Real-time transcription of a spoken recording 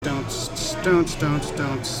Is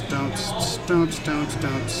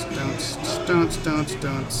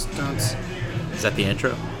that the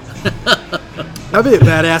intro? That'd be a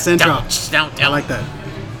badass intro. I like that.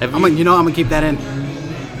 I'm gonna keep that in.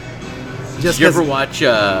 Did you ever watch?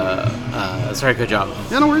 Sorry, good job.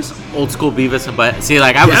 Yeah, no worries. Old school Beavis and Butthead. See,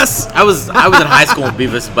 like I was in high school when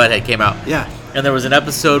Beavis and Butthead came out. Yeah. And there was an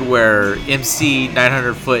episode where MC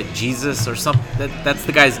 900 Foot Jesus or something. That's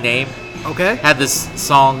the guy's name. Okay. Had this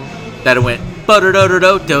song that it went butter do do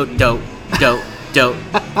do do do do do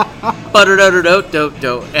butter do do do do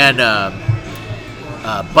do and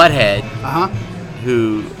Butthead.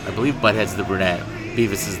 Who I believe Butthead's the brunette.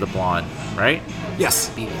 Beavis is the blonde, right? Yes.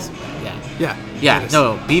 Beavis. Yeah. Yeah.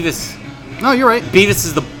 No, Beavis. No, you're right. Beavis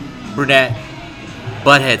is the brunette.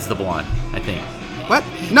 Butthead's the blonde, I think. What?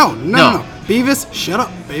 No. Beavis, shut up,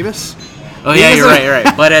 Beavis. Oh yeah, you're right.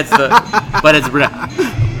 Butthead's the brunette.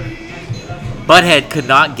 Butthead could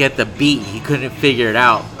not get the beat. He couldn't figure it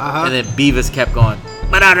out. And then Beavis kept going.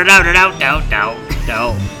 And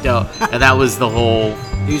that was the whole.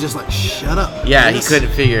 He was just like, shut up. Yeah, Beavis. he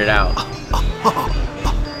couldn't figure it out.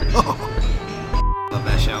 Love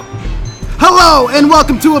that show. Hello, and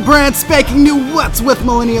welcome to a brand spanking new What's With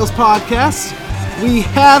Millennials podcast. We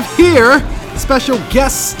have here a special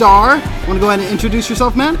guest star. Want to go ahead and introduce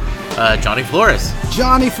yourself, man? Johnny Flores.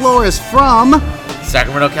 Johnny Flores from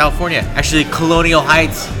Sacramento, California. Actually, Colonial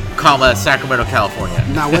Heights, Sacramento, California.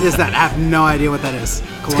 Now, what is that? I have no idea what that is.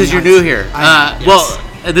 It's because you're new here. Yes. Well,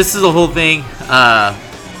 this is the whole thing.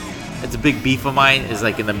 It's a big beef of mine. Is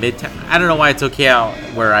like in the Midtown. I don't know why it's okay out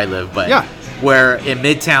where I live, but yeah. Where in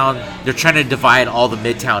Midtown they're trying to divide all the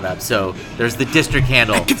Midtown up. So there's the district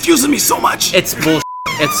handle. It confuses me so much. It's bullshit.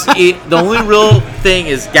 The only real thing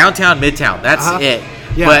is downtown Midtown. That's it.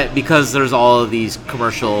 Yeah. But because there's all of these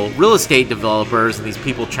commercial real estate developers and these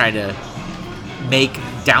people trying to make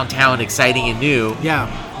downtown exciting and new,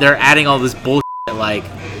 they're adding all this bullshit like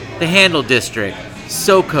the Handle District,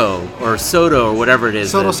 SoCo or Soto or whatever it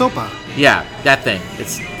is. Soto Sopa. Yeah, that thing.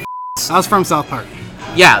 I was from South Park.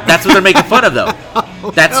 Yeah, that's what they're making fun of though.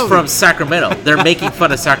 That's from Sacramento. They're making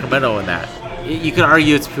fun of Sacramento in that. You could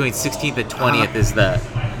argue it's between 16th and 20th is the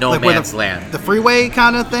no like man's land. The freeway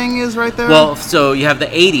kind of thing is right there? Well, so you have the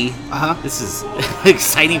 80. This is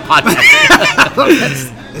exciting podcast.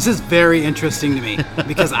 This is very interesting to me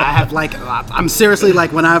because I have I'm seriously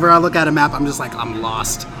like whenever I look at a map, I'm just like, I'm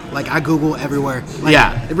lost. Like I Google everywhere.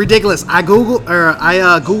 Like, ridiculous. I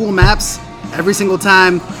Google Maps every single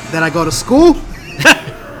time that I go to school.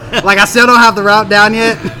 Like I still don't have the route down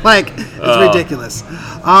yet. Like it's ridiculous.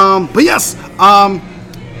 But yes,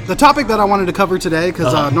 the topic that I wanted to cover today,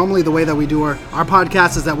 because normally the way that we do our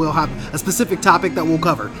podcast is that we'll have a specific topic that we'll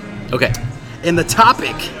cover. Okay. And the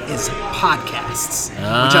topic is podcasts,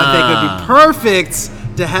 which I think would be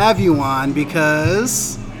perfect to have you on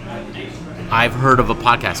because I've heard of a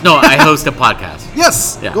podcast. No, I host a podcast.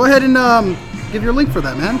 Yes. Yeah. Go ahead and give your link for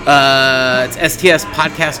that, man. It's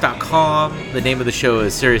stspodcast.com. The name of the show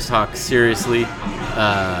is Serious Talk Seriously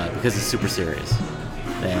because it's super serious.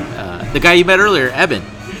 And, the guy you met earlier, Eben.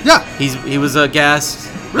 Yeah. He was a guest.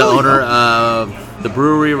 Really? The owner of the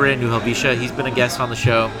brewery we're in, New Helvetia. He's been a guest on the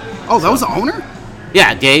show. Oh, that was the owner?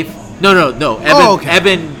 Yeah, Dave. No. Eben,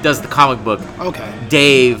 Eben does the comic book. Okay.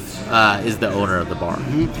 Dave is the owner of the bar.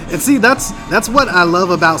 Mm-hmm. And see, that's what I love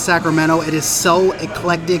about Sacramento. It is so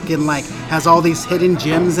eclectic and like has all these hidden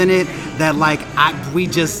gems in it that like we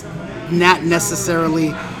just not necessarily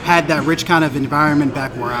had that rich kind of environment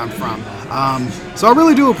back where I'm from. So I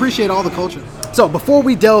really do appreciate all the culture. So before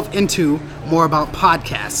we delve into more about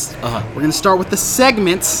podcasts, we're going to start with the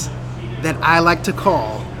segments that I like to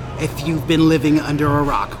call If You've Been Living Under a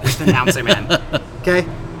Rock with Announcer Man. Okay?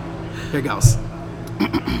 Here goes.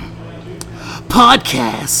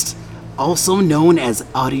 Podcast, also known as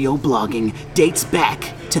audio blogging, dates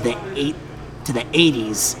back to the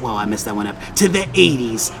 80s. Well, I messed that one up. To the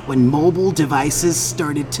 80s, when mobile devices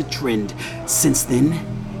started to trend. Since then,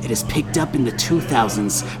 it has picked up in the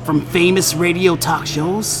 2000s, from famous radio talk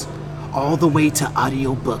shows all the way to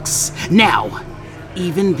audiobooks. Now,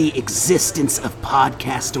 even the existence of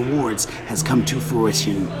podcast awards has come to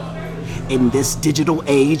fruition. In this digital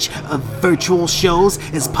age of virtual shows,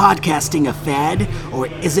 is podcasting a fad, or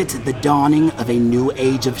is it the dawning of a new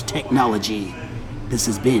age of technology? This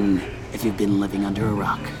has been If You've Been Living Under a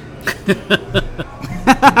Rock.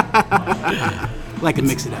 Like to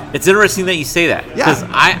mix it up. It's interesting that you say that. Yeah. Because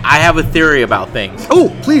I have a theory about things.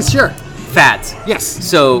 Oh, please, sure. Fads. Yes.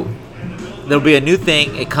 So there'll be a new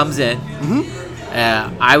thing. It comes in.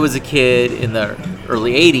 I was a kid in the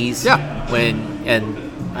early 80s. Yeah.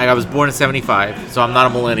 I was born in 75, so I'm not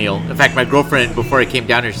a millennial. In fact, my girlfriend, before I came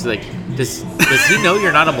down here, she's like, does he know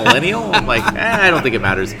you're not a millennial? I'm like, I don't think it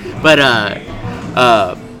matters. But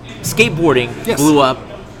skateboarding blew up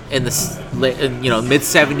in the mid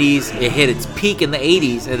 70s. It hit its peak in the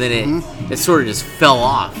 80s, and then it sort of just fell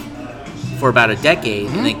off for about a decade,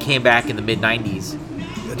 and then came back in the mid 90s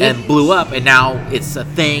and blew up. And now it's a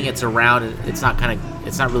thing. It's around. It's not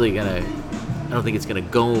really gonna. I don't think it's gonna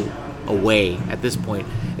go away at this point.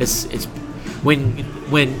 It's when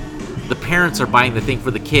the parents are buying the thing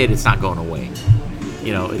for the kid, it's not going away.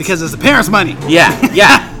 Because it's the parents' money. Yeah.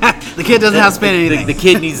 The kid doesn't have to spend anything. The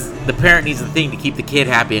parent needs the thing to keep the kid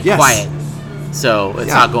happy and quiet. So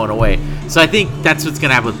it's not going away. So I think that's what's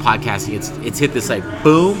gonna happen with podcasting. It's hit this like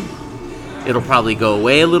boom. It'll probably go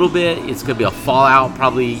away a little bit. It's gonna be a fallout,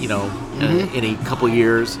 probably in a couple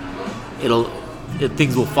years.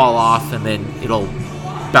 Things will fall off, and then it'll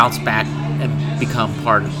bounce back and become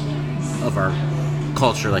part of our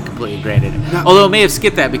culture, like completely ingrained. Although it may have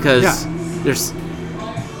skipped that because there's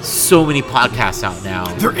so many podcasts out now.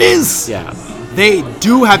 There is. Yeah. They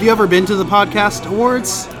do. Have you ever been to the podcast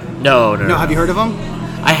awards? No. Have you heard of them?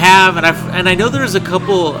 I have, and I know there's a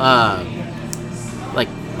couple. Like,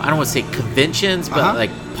 I don't want to say conventions, but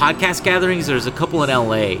like podcast gatherings. There's a couple in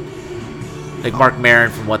LA. Like Mark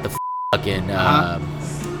Maron from What the Fucking.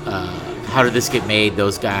 How Did This Get Made?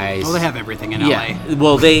 Those guys. Well, they have everything in LA.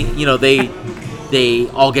 Well, they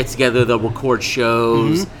all get together. They'll record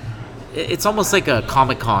shows. It's almost like a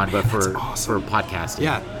Comic-Con, but for podcasting.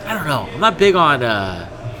 Yeah. I don't know. I'm not big on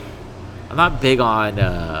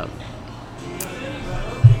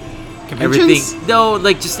everything. No,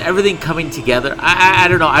 like just everything coming together. I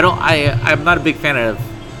don't know. I'm not a big fan of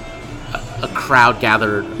a crowd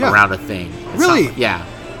gathered around a thing. Really? Yeah.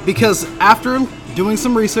 Because after doing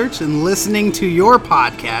some research and listening to your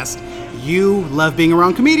podcast, you love being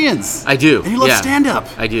around comedians. I do. And you love stand-up.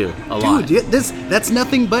 I do. A lot. Dude, that's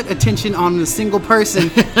nothing but attention on a single person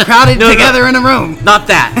crowded together in a room. Not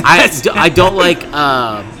that. I don't like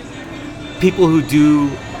people who do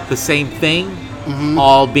the same thing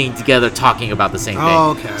all being together talking about the same thing.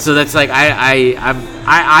 Oh, okay. So that's like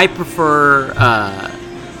I prefer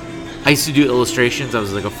I used to do illustrations. I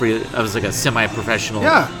was like a semi-professional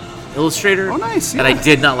illustrator. Oh, nice. And I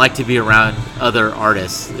did not like to be around other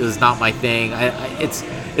artists. It was not my thing.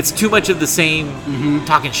 It's too much of the same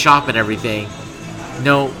talking shop and everything.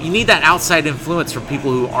 No, you need that outside influence from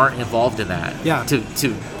people who aren't involved in that. Yeah.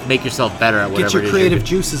 To make yourself better at whatever it is. Get your creative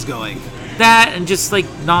juices going. That, and just like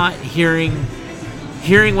not hearing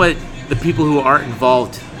what the people who aren't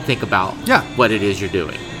involved think about what it is you're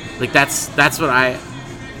doing. Like that's what I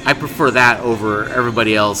prefer that over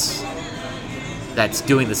everybody else that's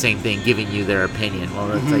doing the same thing, giving you their opinion.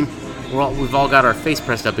 Well, it's like we've all got our face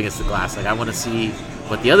pressed up against the glass. Like I want to see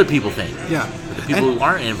what the other people think. Yeah. What the people who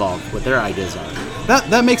aren't involved, what their ideas are.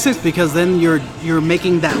 That makes sense because then you're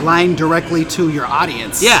making that line directly to your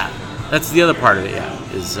audience. Yeah, that's the other part of it.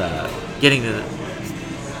 Yeah, is getting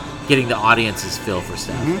the audience's feel for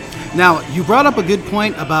stuff. Now you brought up a good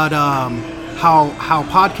point about how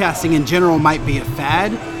podcasting in general might be a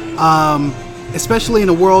fad, especially in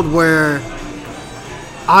a world where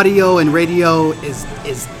audio and radio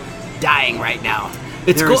is dying right now.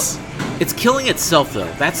 It's killing itself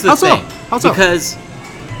though. That's the thing. How so? Because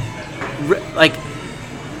like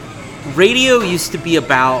radio used to be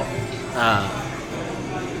about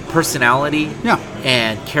personality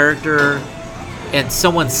and character and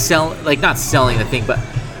someone not selling the thing, but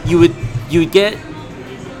you would get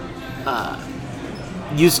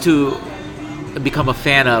used to become a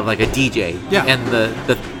fan of like a DJ and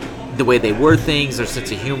the way they word things, their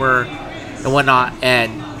sense of humor and whatnot.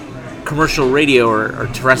 And commercial radio or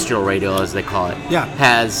terrestrial radio as they call it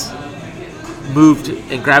has moved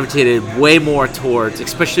and gravitated way more towards,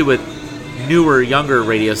 especially with newer, younger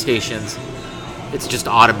radio stations, it's just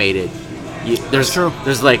automated.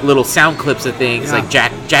 There's like little sound clips of things, like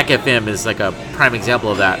Jack FM is like a prime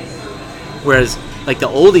example of that. Whereas like the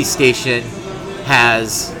oldie station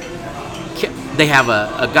they have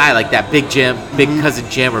a guy like that, Big Jim, Big Cousin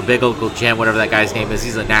Jim or Big Uncle Jim, whatever that guy's name is.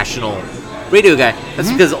 He's a national radio guy.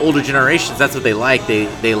 That's because older generations, that's what they like.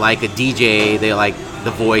 They like a DJ, they like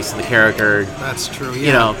the voice and the character. That's true,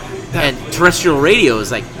 You know, and terrestrial radio is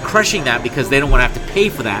like crushing that because they don't want to have to pay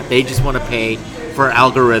for that. They just want to pay for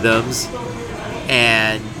algorithms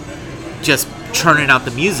and just churning out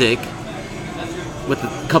the music with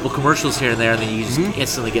a couple commercials here and there, and then you just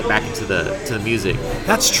instantly get back into the music.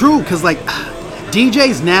 That's true, because like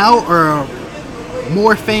DJs now are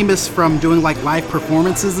more famous from doing like live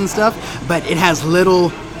performances and stuff, but it has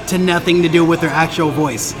little to nothing to do with their actual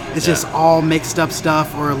voice. It's just all mixed up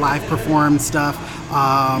stuff or live performed stuff.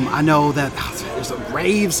 I know that there's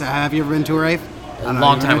raves. Have you ever been to a rave? A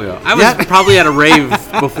long time ago. I was probably at a rave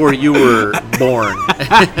before you were born.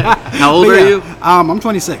 How old are you? I'm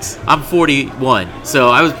 26. I'm 41. So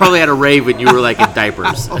I was probably at a rave when you were like in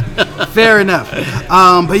diapers. Fair enough.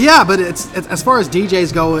 But it's as far as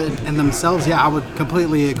DJs go and themselves, I would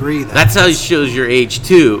completely agree. That's how it shows your age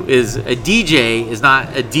too. Is a DJ is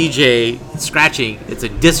not a DJ scratching. It's a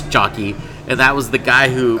disc jockey, and that was the guy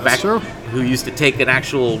who who used to take an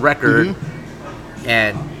actual record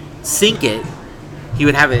and sync it. He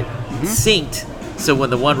would have it synced, so when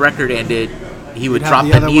the one record ended, he would drop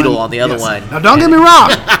the needle on the other one. Now, don't get me wrong.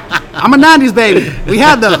 I'm a 90s baby. We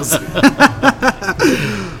had those.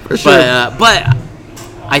 For sure. But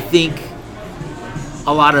I think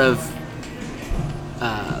a lot of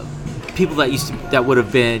people that would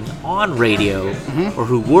have been on radio or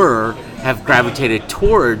who have gravitated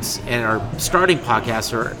towards and are starting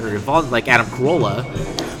podcasts or involved, like Adam Carolla.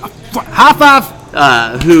 High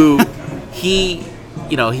five. Who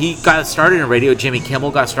he got started in radio. Jimmy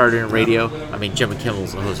Kimmel got started in radio. I mean, Jimmy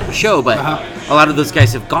Kimmel's the host of a show, but a lot of those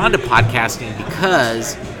guys have gone to podcasting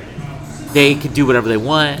because they can do whatever they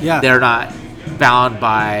want. Yeah. They're not bound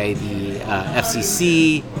by the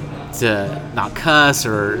FCC to not cuss,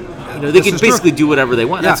 or they can basically do whatever they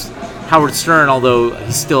want. That's Howard Stern, although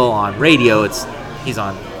he's still on radio. He's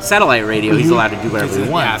on satellite radio. He's allowed to do whatever he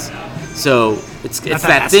wants. So it's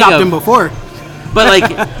that thing. Stopped him before. But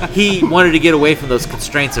like he wanted to get away from those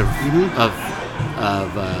constraints of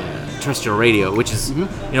terrestrial radio, which is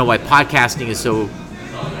why podcasting is so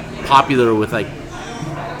popular with like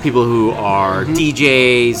people who are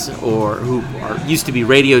DJs or who used to be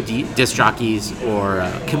radio disc jockeys or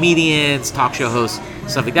comedians, talk show hosts,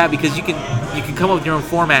 stuff like that, because you can come up with your own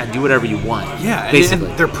format and do whatever you want. Yeah, basically.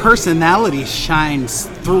 And their personality shines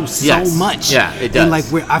through so much. Yeah, it does. And like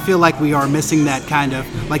I feel like we are missing that kind of,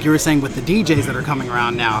 like you were saying, with the DJs that are coming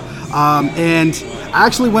around now. And I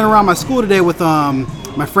actually went around my school today with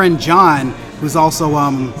my friend John, who's also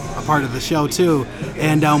a part of the show too,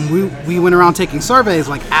 and we went around taking surveys,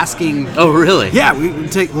 like asking. Oh, really? Yeah, we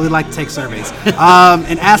like to take surveys,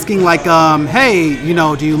 and asking like, hey,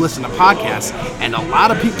 do you listen to podcasts? And a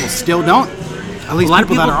lot of people still don't. At least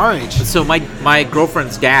people that are our age. So my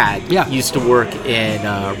girlfriend's dad used to work in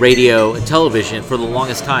radio and television for the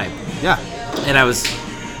longest time. Yeah. And I was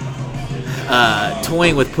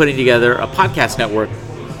toying with putting together a podcast network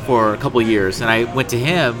for a couple of years, and I went to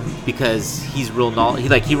him because he's real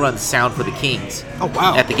knowledgeable. He runs sound for the Kings. Oh,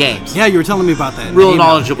 wow. At the games. Yeah, you were telling me about that. Real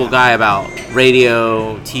knowledgeable guy about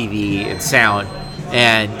radio, TV, and sound.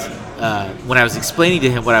 And when I was explaining to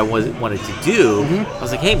him what I wanted to do, I was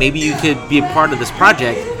like, hey, maybe you could be a part of this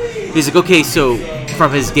project. He's like, okay, so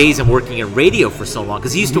from his days of working in radio for so long,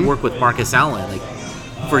 because he used to work with Marcus Allen, like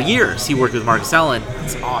for years he worked with Marcus Allen.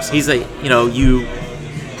 That's awesome. He's like,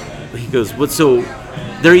 he goes, what, so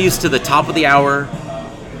they're used to the top of the hour,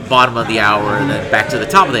 bottom of the hour, and then back to the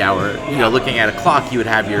top of the hour. Looking at a clock, you would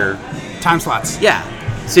have your time slots. Yeah.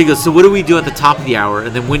 So he goes, so what do we do at the top of the hour?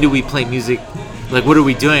 And then when do we play music? Like, what are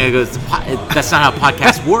we doing? I go, that's not how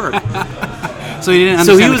podcasts work. So he didn't understand.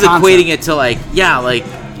 So he was equating it to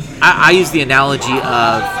I use the analogy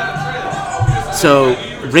of, so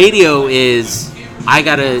radio is, I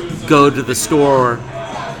gotta go to the store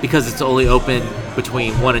because it's only open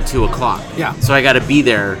between 1 and 2 o'clock. Yeah. So I got to be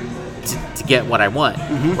there to get what I want.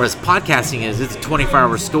 Whereas podcasting it's a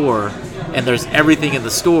 24-hour store, and there's everything in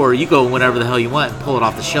the store. You go whenever the hell you want, pull it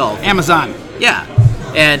off the shelf. Amazon. Yeah.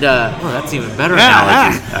 And that's even better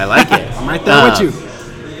analogy. I like it. I'm right there with you.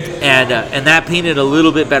 And that painted a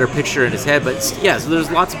little bit better picture in his head. But so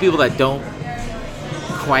there's lots of people that don't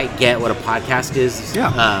quite get what a podcast is. Yeah.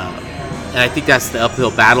 And I think that's the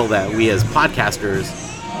uphill battle that we as podcasters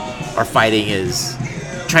are fighting, is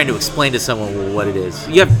trying to explain to someone what it is.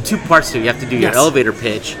 You have two parts to it. You have to do your elevator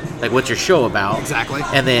pitch, like what's your show about. Exactly.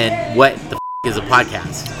 And then what the is a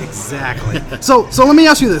podcast. Exactly. So let me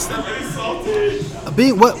ask you this then.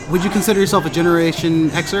 What would you consider yourself a Generation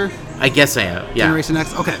Xer? I guess I am. Yeah. Generation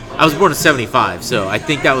X. Okay. I was born in '75, so I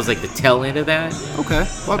think that was like the tail end of that. Okay.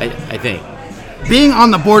 Well, I think. Being on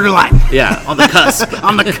the borderline. Yeah, on the cusp.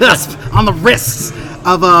 On the cusp. On the risks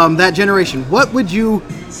of that generation.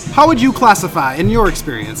 How would you classify, in your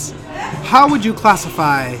experience, how would you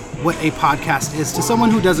classify what a podcast is to someone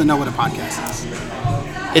who doesn't know what a podcast is?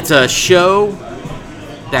 It's a show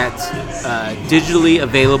that's digitally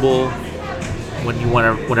available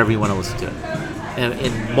whenever you want to listen to it,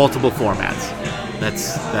 in multiple formats.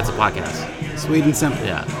 That's a podcast. Sweet and simple.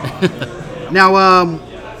 Yeah. Now,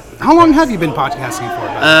 how long have you been podcasting for?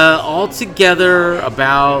 Altogether,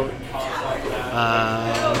 about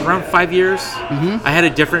around 5 years. Mm-hmm. I had a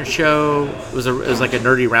different show. It was like a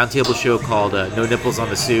nerdy roundtable show called No Nipples on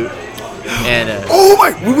the Suit. And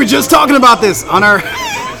we were just talking about this on our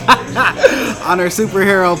on our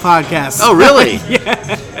superhero podcast. Oh, really?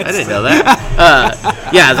 Yes. I didn't know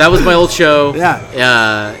that. Yeah, that was my old show.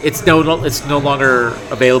 Yeah. It's no longer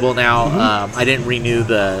available now. Mm-hmm. I didn't renew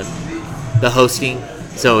the hosting,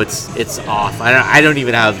 so it's off. I don't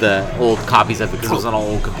even have the old copies of it because it was on an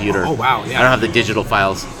old computer. Oh, wow. Yeah. I don't have the digital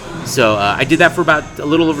files. So I did that for about a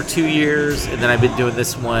little over 2 years, and then I've been doing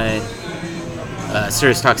this one,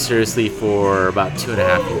 Serious Talk Seriously, for about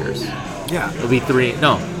 2.5 years. Yeah. It'll be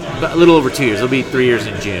a little over 2 years. It'll be 3 years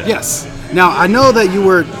in June. Yes. Now, I know that you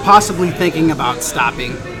were possibly thinking about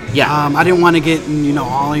stopping. Yeah. I didn't want to get in,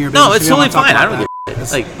 all in your business. No, it's totally fine. I don't give a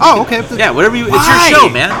shit. Like, oh, okay. Yeah, whatever you. Why? It's your show,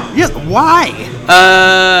 man. Yes. Why?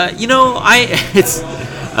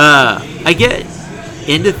 I get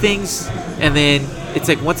into things, and then it's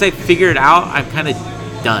like once I figure it out, I'm kind of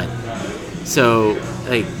done. So,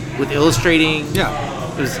 like with illustrating,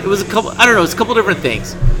 it was a couple. I don't know. It's a couple different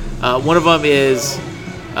things. One of them is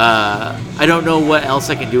I don't know what else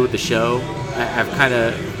I can do with the show. I've kind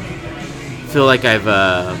of feel like I've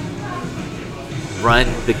run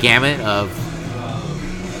the gamut of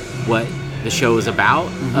what the show is about.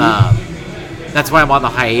 Mm-hmm. That's why I'm on the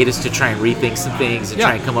hiatus, to try and rethink some things and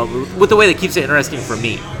try and come up with a way that keeps it interesting for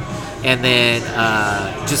me. And then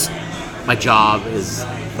just my job is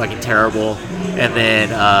fucking terrible. And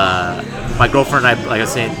then my girlfriend and I, like I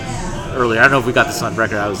was saying earlier, I don't know if we got this on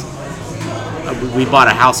record, we bought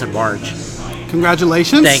a house in March.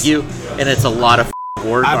 Congratulations. Thank you. And it's a lot of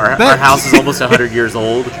work. Our house is almost 100 years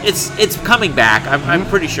old. It's coming back. I'm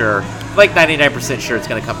pretty sure, like 99% sure it's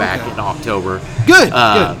going to come back in October. Good. Good.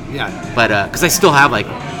 Yeah. But because I still have like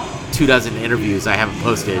 24 interviews I haven't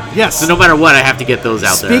posted. Yes. So no matter what, I have to get those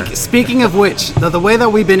out there. Speaking of which, the way that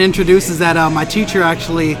we've been introduced is that my teacher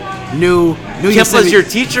actually knew Kip was your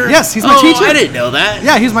teacher? Yes, he's my teacher. I didn't know that.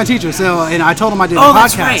 Yeah, he's my teacher. So, and I told him I did a podcast. Oh,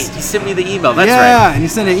 that's right. He sent me the email. That's right. Yeah, and he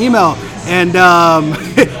sent an email, and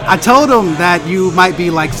I told him that you might be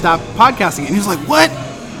like, stop podcasting, and he was like, what?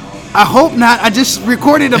 I hope not. I just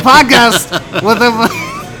recorded a podcast with him.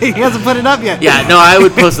 He hasn't put it up yet. Yeah, no, I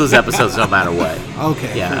would post those episodes no matter what.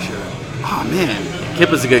 Okay, yeah, for sure. Oh man,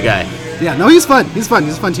 Kip is a good guy. Yeah, no, he's fun. He's fun.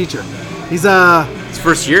 He's a fun teacher. He's his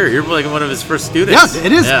first year. You're like one of his first students. Yeah,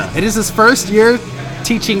 it is. Yeah. It is his first year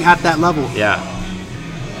teaching at that level. Yeah.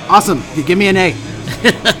 Awesome. Give me an A.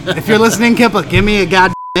 If you're listening, Kippa, give me a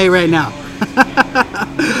goddamn A right now.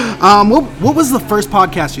 What was the first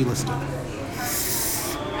podcast you listened to?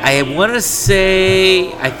 I want to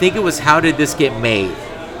say, I think it was How Did This Get Made?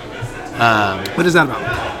 What is that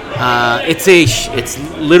about? It's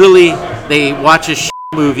literally they watch a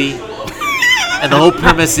movie, and the whole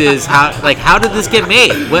premise is how did this get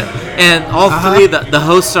made? What? And all three the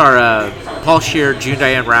hosts are Paul Scheer, June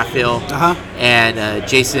Diane Raphael, and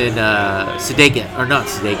Jason Sudeikis, or not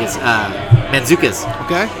Sudeikis, Mantzoukas.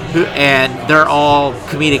 Okay. And they're all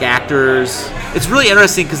comedic actors. It's really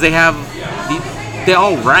interesting because they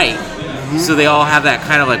all write, so they all have that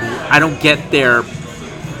kind of like, I don't get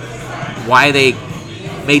why they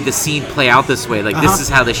made the scene play out this way. Like this is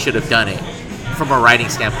how they should have done it from a writing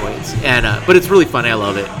standpoint. And but it's really funny. I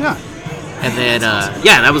love it. Yeah. And then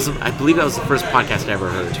I believe that was the first podcast I ever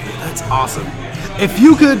heard. That's awesome. If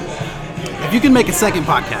you could make a second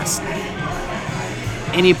podcast,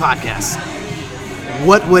 any podcast,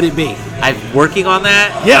 what would it be? I'm working on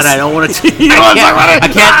that. Yes. And I don't want to.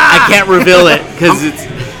 I can't reveal it because it's.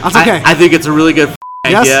 That's okay. I think it's a really good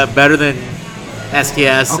idea, better than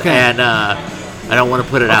STS, and I don't want to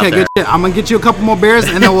put it out there. Okay, good shit. I'm gonna get you a couple more beers,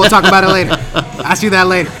 and then we'll talk about it later. Ask you that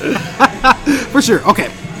later. For sure. Okay.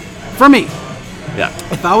 For me,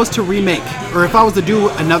 if I was to remake, or if I was to do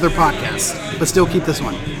another podcast, but still keep this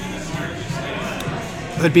one,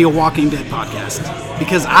 it would be a Walking Dead podcast.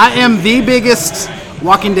 Because I am the biggest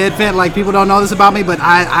Walking Dead fan. Like, people don't know this about me, but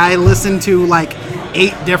I listen to like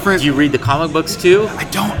 8 different... Do you read the comic books too? I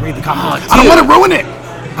don't read the comic books. I don't want to ruin it.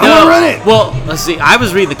 I want to ruin it. Well, let's see. I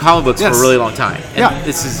was reading the comic books for a really long time. And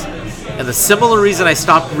and the similar reason I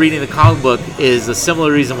stopped reading the comic book is a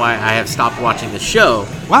similar reason why I have stopped watching the show.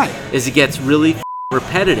 Why? Is it gets really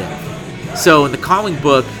repetitive. So in the comic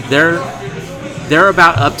book, they're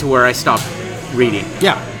about up to where I stopped reading.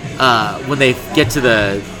 Yeah. When they get to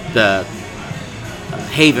the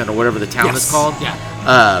Haven or whatever the town is called.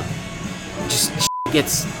 Yeah. Just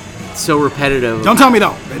gets so repetitive. Don't tell me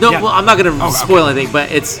though. No, well, I'm not gonna spoil anything,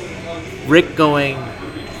 but it's Rick going,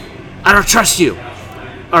 I don't trust you.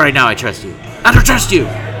 All right, now I trust you. I don't trust you.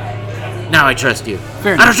 Now I trust you.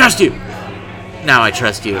 Fair enough. I don't trust you. Now I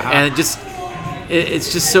trust you. And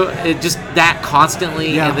it's just just that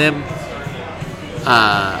constantly, and then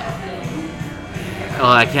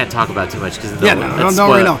well, I can't talk about too much because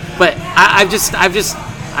no. But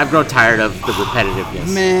I've grown tired of the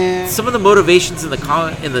repetitiveness. Man, some of the motivations in the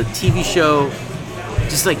TV show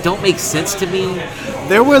just like don't make sense to me.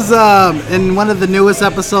 There was in one of the newest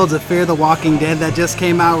episodes of Fear the Walking Dead that just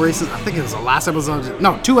came out recently. I think it was the last episode.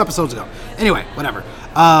 No, 2 episodes ago. Anyway, whatever.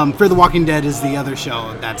 Fear the Walking Dead is the other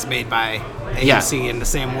show that's made by AMC in the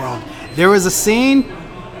same world. There was a scene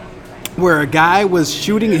where a guy was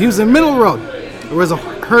shooting. He was in the middle of the road. There was a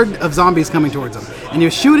herd of zombies coming towards him, and he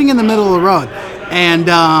was shooting in the middle of the road. And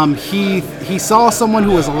he saw someone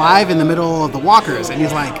who was alive in the middle of the walkers, and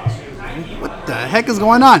he's like, what the heck is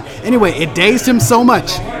going on? Anyway, it dazed him so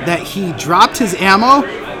much that he dropped his ammo.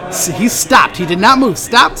 He stopped. He did not move.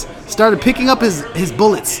 Stopped. Started picking up his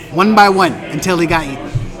bullets one by one until he got eaten.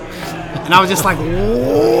 And I was just like,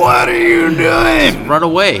 what are you doing? Just run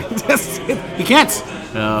away. He can't.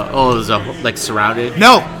 It was surrounded?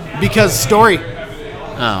 No, because story.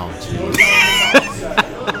 Oh, geez.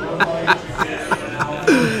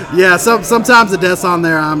 Yeah, sometimes the death's on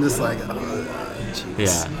there. I'm just like,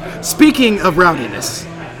 yeah. Speaking of rowdiness,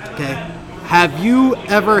 okay, have you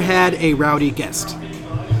ever had a rowdy guest?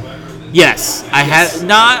 Yes, I had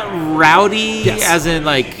not rowdy as in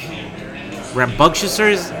like rambunctious,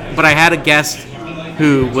 but I had a guest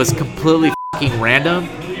who was completely fucking random,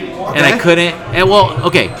 and I couldn't. And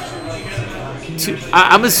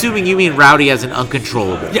I'm assuming you mean rowdy as in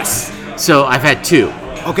uncontrollable. Yes. So I've had 2.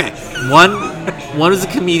 Okay. One was a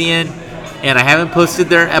comedian, and I haven't posted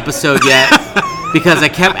their episode yet because I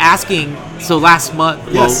kept asking. So last month,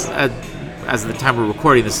 as of the time we're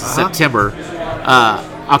recording, this is September,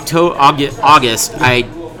 August.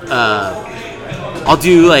 I'll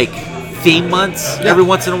do like theme months every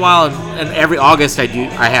once in a while, and every August I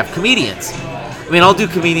have comedians. I mean, I'll do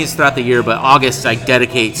comedians throughout the year, but August I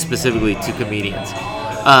dedicate specifically to comedians.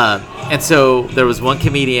 And so there was one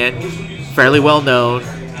comedian, fairly well known,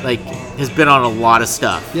 like has been on a lot of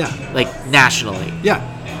stuff, like nationally.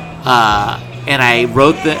 And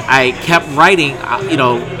I kept writing.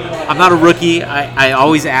 I'm not a rookie. I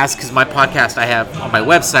always ask, because my podcast I have on my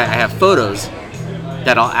website, I have photos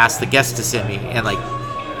that I'll ask the guests to send me, and like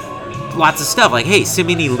lots of stuff, like, hey, send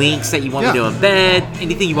me any links that you want me to embed,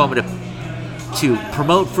 anything you want me to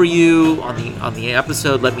promote for you on the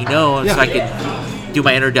episode, let me know, so I can do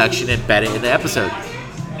my introduction and embed it in the episode.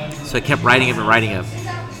 So I kept writing him,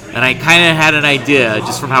 and I kind of had an idea,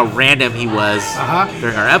 just from how random he was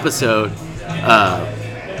during our episode,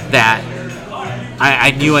 that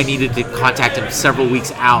I knew I needed to contact him several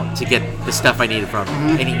weeks out to get the stuff I needed from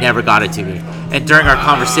him, and he never got it to me. And during our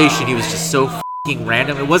conversation, he was just so f***ing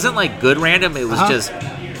random. It wasn't like good random, it was just,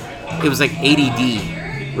 it was like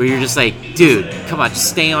ADD, where you're just like, dude, come on, just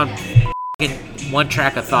stay on f***ing one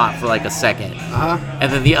track of thought for like a second.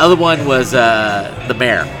 And then the other one was the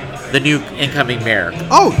mayor. The new incoming mayor.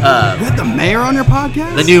 Oh, you had the mayor on your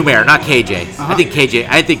podcast? The new mayor, not KJ.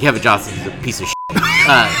 I think Kevin Johnson is a piece of shit.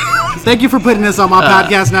 Thank you for putting this on my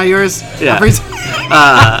podcast, now yours. Yeah.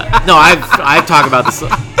 No, I've talked about this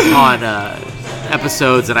on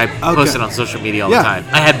episods, and I post it on social media all the time.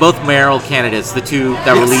 I had both mayoral candidates, the 2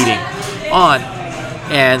 that were leading, on,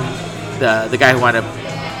 and the guy who wound up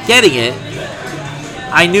getting it.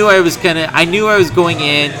 I knew I was going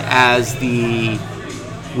in as the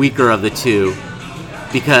weaker of the 2,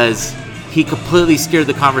 because he completely steered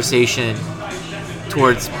the conversation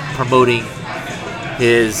towards promoting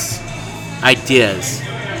his ideas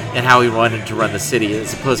and how he wanted to run the city,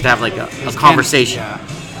 as opposed to have like a conversation.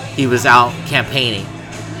 He was out campaigning,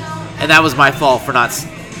 and that was my fault for not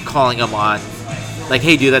calling him on, like,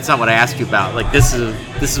 hey dude, that's not what I asked you about, like this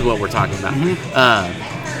is what we're talking about.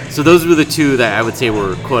 So those were the 2 that I would say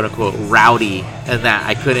were quote unquote rowdy, and that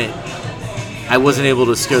I wasn't able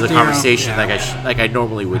to steer the conversation like I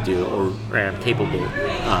normally would do, or am capable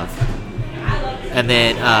of. And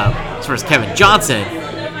then as far as Kevin Johnson,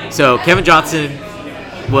 so Kevin Johnson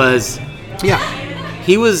was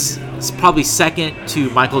he was probably second to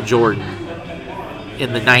Michael Jordan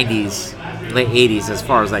in the 90s, late 80s, as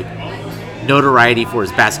far as like notoriety for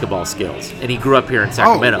his basketball skills, and he grew up here in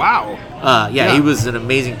Sacramento. Oh wow! He was an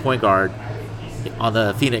amazing point guard on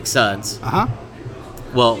the Phoenix Suns.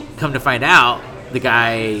 Well, come to find out, the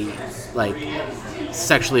guy like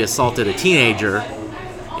sexually assaulted a teenager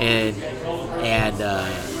and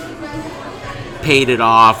paid it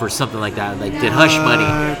off or something like that, like did hush money.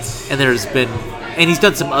 And he's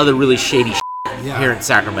done some other really shady shit here in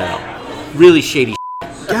Sacramento. Really shady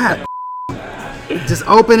shit. God. Just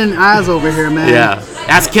opening eyes over here, man. Yeah.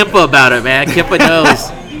 Ask Kimpa about it, man. Kimpa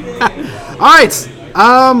knows. right.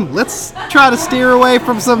 Let's try to steer away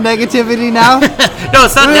from some negativity now. No,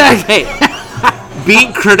 it's not that. Hey,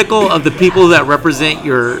 being critical of the people that represent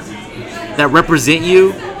you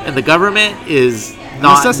and the government is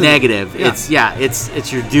not negative. Yeah.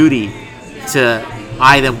 It's your duty to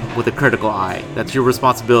eye them with a critical eye. That's your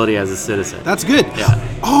responsibility as a citizen. That's good. Yeah.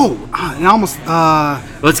 Oh, and almost.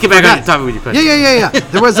 Let's get back on the topic with your question. Yeah.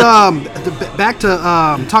 There was back to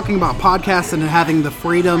talking about podcasts and having the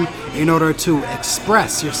freedom in order to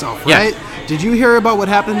express yourself, right? Yeah. Did you hear about what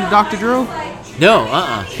happened to Dr. Drew? No.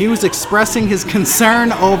 He was expressing his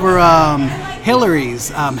concern over Hillary's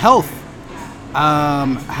health.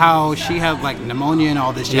 How she had like pneumonia and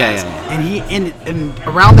all this jazz. Yeah. And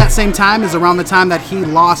around that same time is around the time that he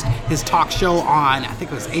lost his talk show on, I think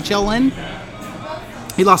it was HLN.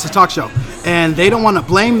 He lost his talk show, and they don't want to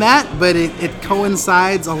blame that, but it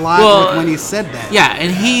coincides a lot with when he said that. Yeah,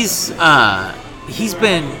 and he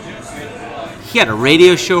had a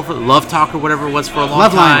radio show for Love Talk or whatever it was for a long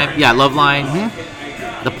time. Yeah, Loveline.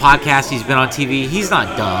 Mm-hmm. The podcast, he's been on TV. He's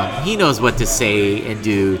not dumb. He knows what to say and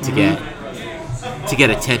do to get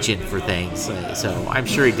attention for things. So I'm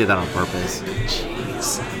sure he did that on purpose.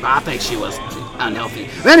 Jeez. I think she was unhealthy.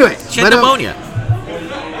 But anyway. She had pneumonia.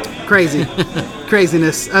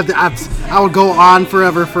 Craziness. I would go on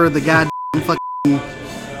forever for the goddamn fucking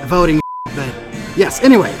voting. But yes,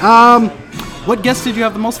 anyway. What guests did you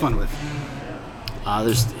have the most fun with?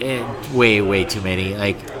 There's way too many.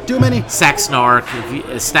 Like too many. Sack Snark.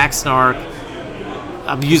 Stack Snark.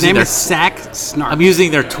 I'm using Name their is Sack Snark. I'm using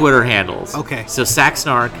their Twitter handles. Okay. So Sack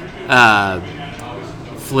Snark,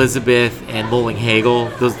 Flizabeth, and Mulling Hagel.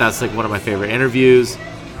 That's like one of my favorite interviews.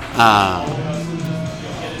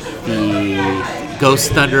 The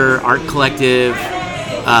Ghost Thunder Art Collective.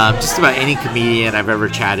 Just about any comedian I've ever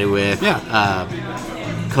chatted with. Yeah.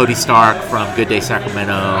 Cody Stark from Good Day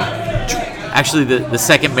Sacramento. Actually, the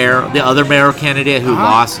second mayor, the other mayor candidate who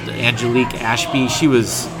lost, Angelique Ashby.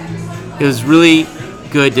 It was really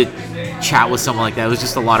good to chat with someone like that. It was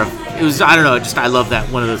just I love that.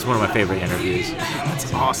 One of my favorite interviews.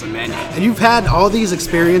 That's awesome, man. And you've had all these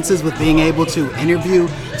experiences with being able to interview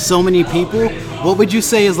so many people. What would you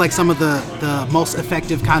say is like some of the most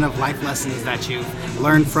effective kind of life lessons that you've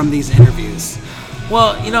learned from these interviews?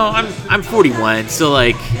 Well, I'm 41, so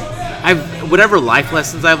like whatever life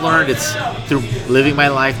lessons I've learned, it's through living my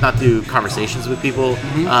life, not through conversations with people.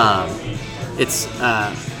 Mm-hmm.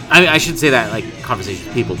 I shouldn't say that like conversations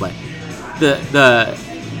with people, but the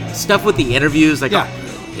stuff with the interviews, like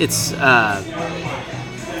it's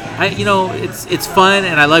it's fun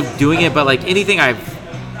and I love doing it, but like anything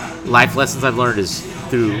life lessons I've learned is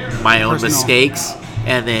through my own mistakes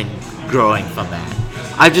and then growing from that.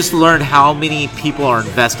 I've just learned how many people are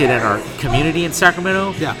invested in our community in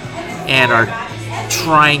Sacramento and are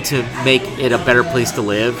trying to make it a better place to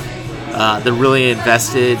live. They're really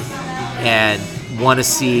invested and want to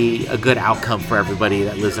see a good outcome for everybody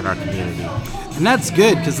that lives in our community. And that's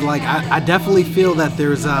good because like I definitely feel that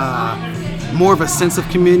there's more of a sense of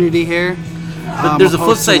community here. But there's a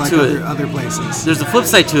flip side to it. Other places. There's a flip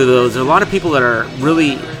side to it, though. There's a lot of people that are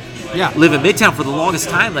really live in Midtown for the longest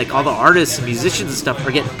time. Like all the artists and musicians and stuff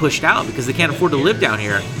are getting pushed out because they can't afford to live down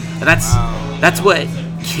here. And that's what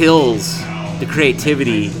kills the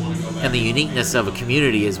creativity and the uniqueness of a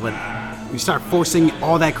community is when you start forcing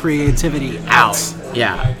all that creativity out.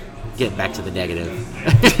 Yeah. Getting back to the negative.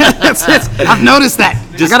 That's it. I've noticed that.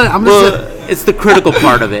 It's the critical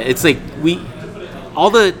part of it. It's like all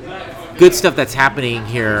the good stuff that's happening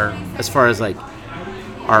here as far as like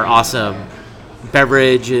our awesome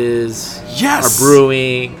beverages, our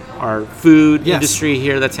brewing, our food industry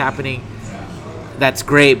here that's happening. That's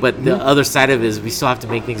great, but the other side of it is we still have to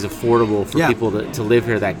make things affordable for people to live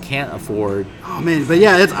here that can't afford. Oh man, but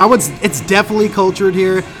yeah, it's definitely cultured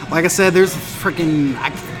here. Like I said, there's freaking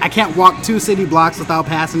I can't walk 2 city blocks without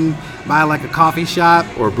passing by like a coffee shop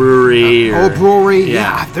or brewery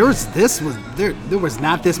Yeah, there was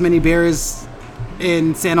not this many beers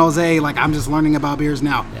in San Jose. Like I'm just learning about beers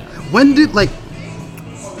now. Yeah.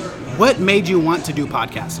 What made you want to do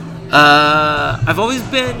podcasting? I've always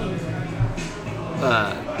been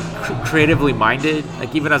creatively minded.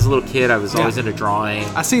 Like even as a little kid, I was always into drawing.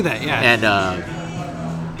 I see that,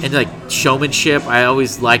 and like showmanship. I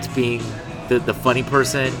always liked being the funny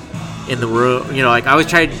person in the room. Like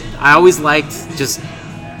I always liked just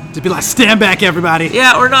to be like, stand back, everybody.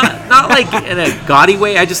 Yeah, or not like in a gaudy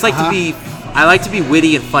way. I just like to be. I like to be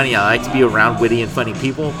witty and funny. I like to be around witty and funny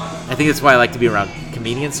people. I think that's why I like to be around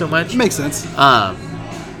comedians so much. Makes sense. And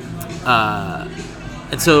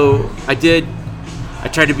so I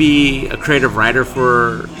tried to be a creative writer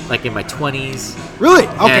for like in my 20s. Really?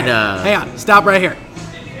 Okay. And, hang on. Stop right here.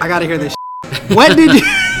 I gotta hear this. What did you?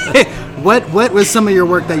 What was some of your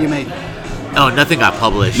work that you made? Oh, nothing got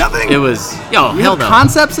published. Nothing. It was hell no.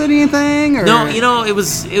 Concepts or anything? Or? No, it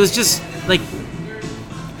was just like.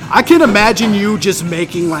 I can imagine you just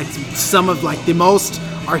making like some of like the most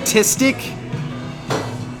artistic.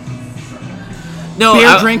 No,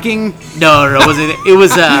 beer drinking. No, it wasn't. It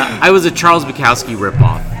was I was a Charles Bukowski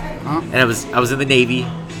ripoff, and I was in the Navy,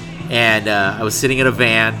 and I was sitting in a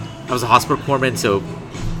van. I was a hospital corpsman, so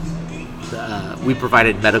we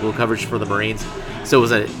provided medical coverage for the Marines. So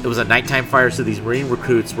it was a nighttime fire. So these Marine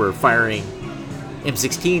recruits were firing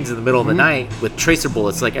M16s in the middle of the night with tracer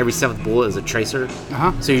bullets. Like every 7th bullet is a tracer.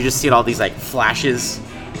 So you just see all these like flashes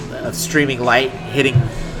of streaming light hitting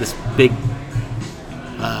this big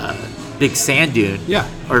sand dune,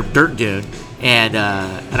 or dirt dune, and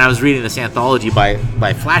I was reading this anthology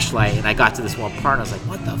by flashlight, and I got to this one part, and I was like,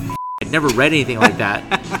 what the f-? I'd never read anything like that,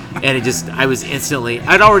 and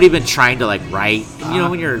I'd already been trying to like write. You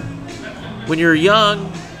know, when you're young,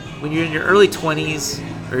 when you're in your early 20s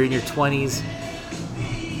or in your 20s,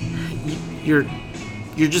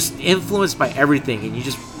 you're just influenced by everything,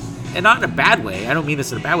 and not in a bad way. I don't mean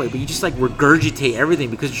this in a bad way, but you just like regurgitate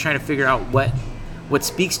everything because you're trying to figure out what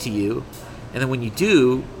speaks to you, and then when you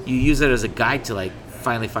do, you use it as a guide to like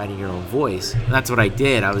finally finding your own voice. And that's what I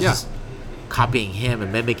did. I was just copying him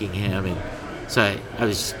and mimicking him, and so I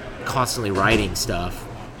was constantly writing stuff,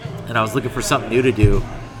 and I was looking for something new to do,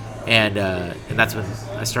 and that's when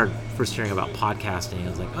I started first hearing about podcasting. I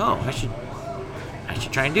was like, oh, I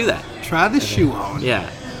should try and do that. Try the shoe on. Yeah,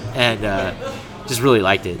 and just really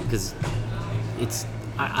liked it because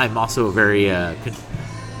I'm also a very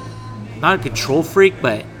not a control freak,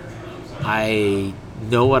 but I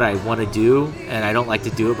know what I want to do, and I don't like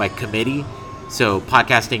to do it by committee. So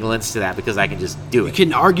podcasting lends to that because I can just do it. You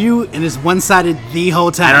can argue, and it's one-sided the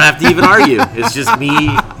whole time. I don't have to even argue. It's just me,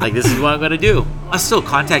 like, this is what I'm going to do. I still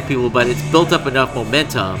contact people, but it's built up enough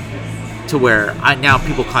momentum to where now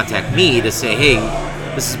people contact me to say, hey,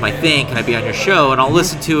 this is my thing. Can I be on your show? And I'll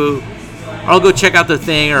listen to, or I'll go check out the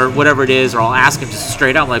thing or whatever it is, or I'll ask them just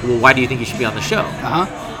straight out, like, well, why do you think you should be on the show?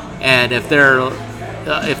 And if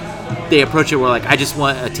they approach it where like I just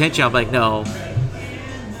want attention, I'm like, no,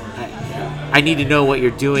 I need to know what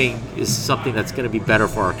you're doing is something that's going to be better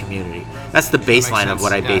for our community. That's the baseline of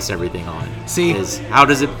what I base everything on. See, is how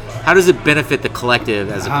does it benefit the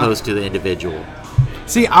collective as opposed to the individual?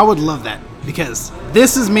 See, I would love that because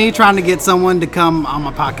this is me trying to get someone to come on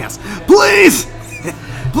my podcast. Please.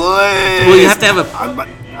 Well, you have to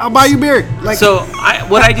have I'll buy you beer. So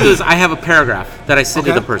what I do is I have a paragraph that I send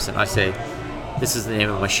to the person. I say, this is the name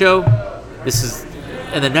of my show. This is,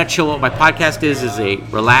 in the nutshell, what my podcast is a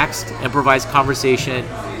relaxed, improvised conversation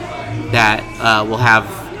that will have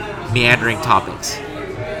meandering topics.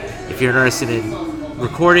 If you're interested in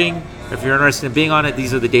recording, if you're interested in being on it,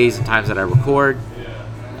 these are the days and times that I record.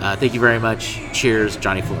 Thank you very much. Cheers,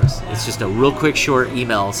 Johnny Flores. It's just a real quick, short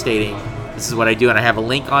email stating this is what I do, and I have a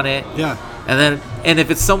link on it. Yeah. And if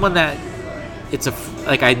it's someone that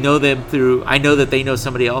I know them through, I know that they know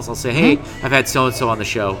somebody else, I'll say, hey, I've had so and so on the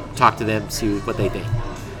show. Talk to them, see what they think,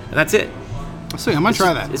 and that's it. See, I'm gonna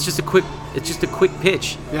try that. It's just a quick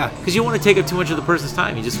pitch. Yeah. Because you don't want to take up too much of the person's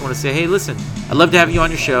time. You just want to say, hey, listen, I'd love to have you on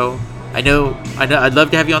your show. I know. I'd love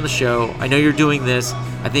to have you on the show. I know you're doing this.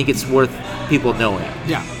 I think it's worth people knowing.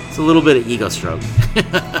 Yeah. It's a little bit of ego stroke.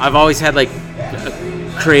 I've always had like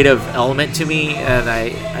a creative element to me, and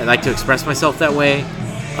I like to express myself that way.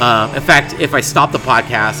 In fact, if I stop the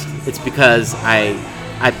podcast, it's because I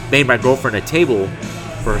made my girlfriend a table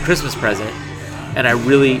for a Christmas present, and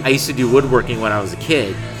I used to do woodworking when I was a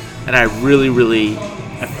kid, and I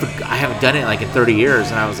haven't done it like in 30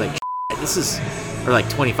 years, and I was like, or like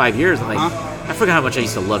 25 years. I'm like, I forgot how much I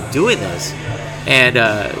used to love doing this, and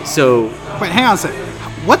so. Wait, hang on a second.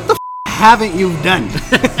 What the haven't you done?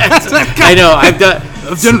 I know I've done.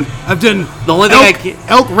 The only thing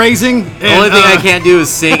elk raising. The only thing I can't do is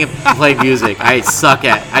sing and play music. I suck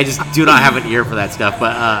at. I just do not have an ear for that stuff.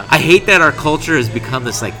 But I hate that our culture has become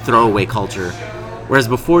this like throwaway culture, whereas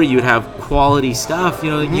before you'd have quality stuff.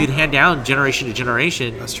 You know, you'd hand down generation to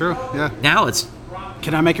generation. That's true. Yeah. Now it's.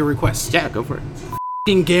 Can I make a request? Yeah, go for it.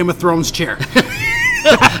 F***ing Game of Thrones chair.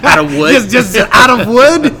 Out of wood. just out of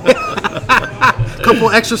wood. Couple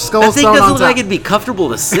extra skulls thrown on top. That thing doesn't look like it'd be comfortable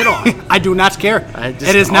to sit on. I do not care.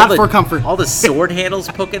 It is not for comfort. All the sword handles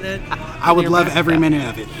poking in. I would love every minute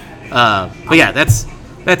of it. But yeah, that's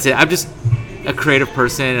it. I'm just a creative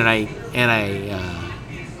person, and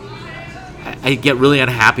I get really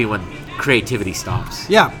unhappy when creativity stops.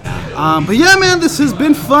 Yeah. But yeah, man, this has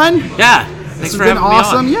been fun. Yeah. Thanks This for has been having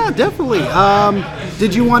awesome. me on. Yeah, definitely.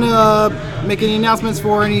 Did you want to make any announcements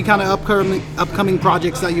for any kind of upcoming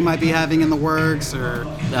projects that you might be having in the works or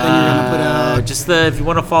that you're gonna put out? If you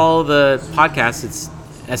want to follow the podcast, it's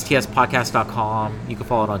stspodcast.com. You can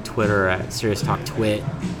follow it on Twitter at Serious Talk Twit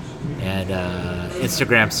and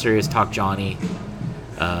Instagram Serious Talk Johnny.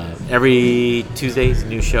 Every Tuesday is a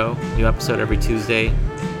new show, new episode every Tuesday,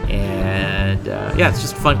 and it's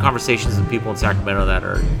just fun conversations with people in Sacramento that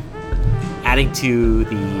are adding to the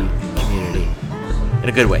community in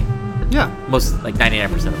a good way. Yeah. Most, like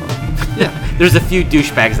 99% of them. Yeah. There's a few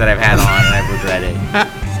douchebags that I've had on and I regret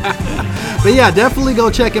it. But yeah, definitely go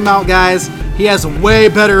check him out, guys. He has way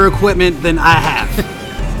better equipment than I have.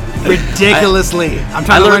 Ridiculously.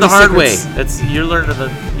 I learned the hard way.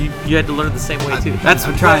 You had to learn it the same way too. That's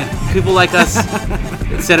I'm trying. People like us,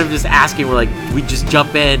 instead of just asking, we just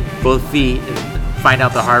jump in both feet and find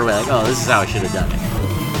out the hard way. Like, oh, this is how I should have done it.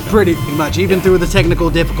 Pretty much. Even through the technical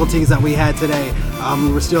difficulties that we had today,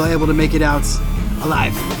 we were still able to make it out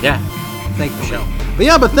alive. Yeah. Thankfully.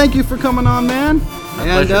 But thank you for coming on, man.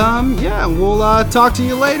 My pleasure. We'll talk to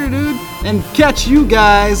you later, dude. And catch you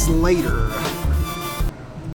guys later.